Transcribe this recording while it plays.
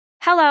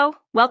Hello,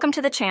 welcome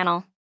to the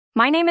channel.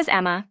 My name is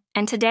Emma,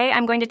 and today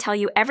I'm going to tell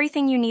you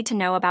everything you need to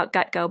know about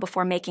GutGo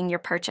before making your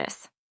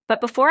purchase.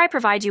 But before I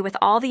provide you with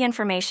all the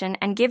information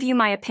and give you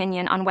my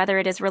opinion on whether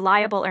it is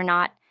reliable or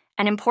not,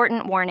 an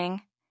important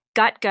warning: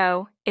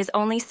 GutGo is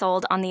only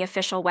sold on the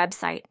official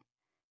website.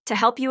 To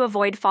help you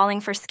avoid falling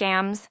for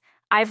scams,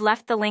 I've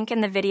left the link in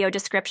the video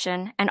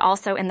description and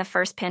also in the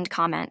first pinned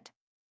comment.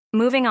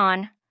 Moving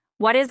on,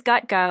 what is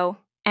GutGo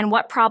and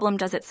what problem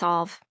does it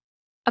solve?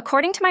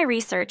 According to my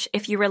research,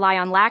 if you rely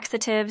on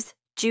laxatives,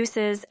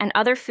 juices, and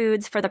other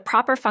foods for the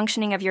proper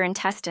functioning of your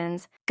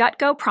intestines,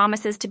 GutGo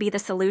promises to be the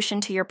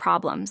solution to your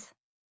problems.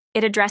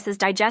 It addresses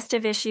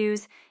digestive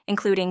issues,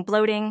 including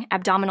bloating,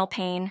 abdominal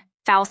pain,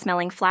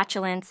 foul-smelling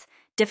flatulence,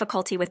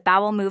 difficulty with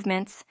bowel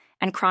movements,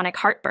 and chronic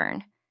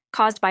heartburn,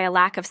 caused by a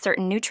lack of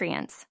certain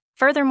nutrients.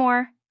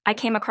 Furthermore, I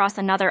came across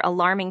another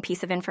alarming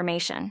piece of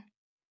information.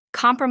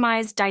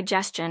 Compromised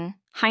digestion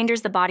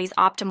hinders the body's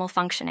optimal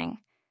functioning,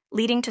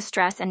 leading to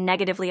stress and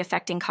negatively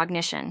affecting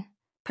cognition,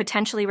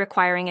 potentially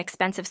requiring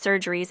expensive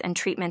surgeries and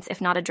treatments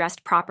if not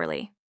addressed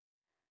properly.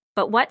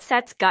 But what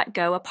sets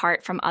GutGo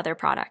apart from other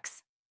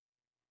products?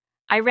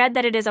 I read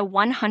that it is a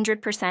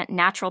 100%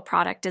 natural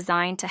product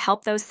designed to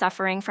help those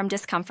suffering from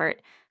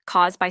discomfort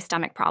caused by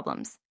stomach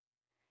problems.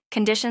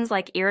 Conditions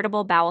like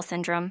irritable bowel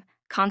syndrome,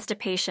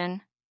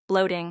 constipation,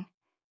 bloating,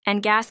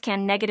 and gas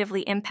can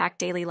negatively impact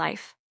daily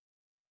life.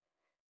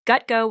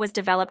 GutGo was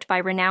developed by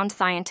renowned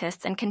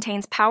scientists and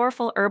contains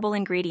powerful herbal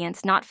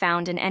ingredients not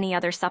found in any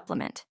other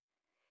supplement.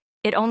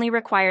 It only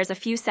requires a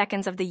few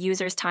seconds of the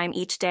user's time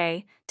each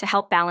day to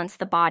help balance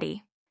the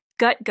body.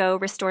 GutGo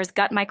restores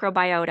gut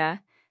microbiota,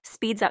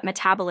 speeds up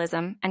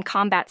metabolism, and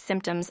combats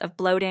symptoms of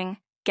bloating,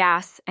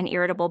 gas, and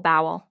irritable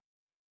bowel.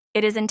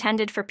 It is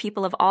intended for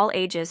people of all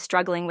ages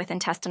struggling with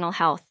intestinal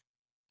health.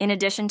 In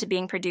addition to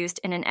being produced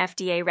in an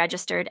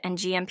FDA-registered and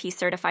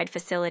GMP-certified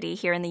facility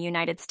here in the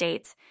United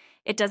States,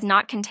 it does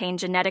not contain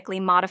genetically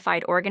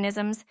modified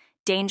organisms,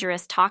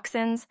 dangerous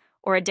toxins,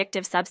 or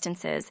addictive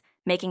substances,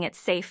 making it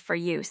safe for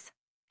use.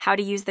 How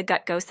to use the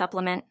GutGo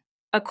supplement?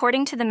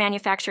 According to the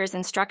manufacturer's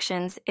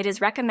instructions, it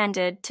is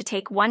recommended to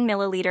take 1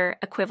 milliliter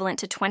equivalent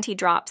to 20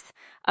 drops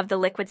of the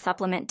liquid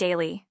supplement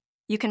daily.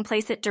 You can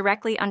place it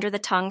directly under the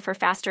tongue for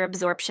faster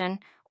absorption,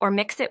 or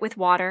mix it with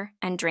water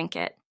and drink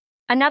it.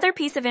 Another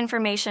piece of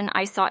information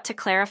I sought to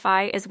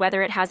clarify is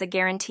whether it has a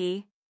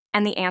guarantee,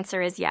 and the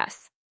answer is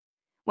yes.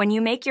 When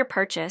you make your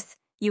purchase,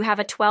 you have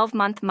a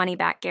 12-month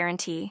money-back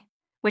guarantee,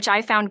 which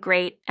I found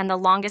great and the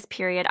longest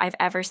period I've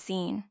ever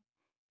seen.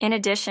 In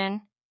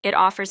addition, it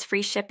offers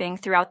free shipping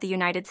throughout the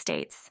United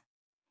States.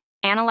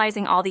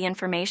 Analyzing all the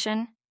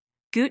information,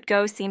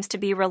 GutGo seems to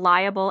be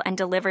reliable and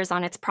delivers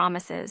on its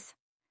promises.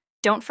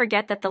 Don't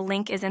forget that the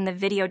link is in the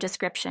video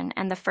description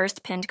and the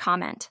first pinned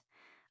comment.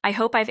 I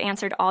hope I've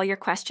answered all your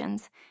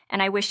questions,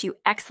 and I wish you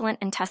excellent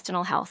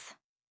intestinal health.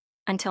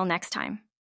 Until next time.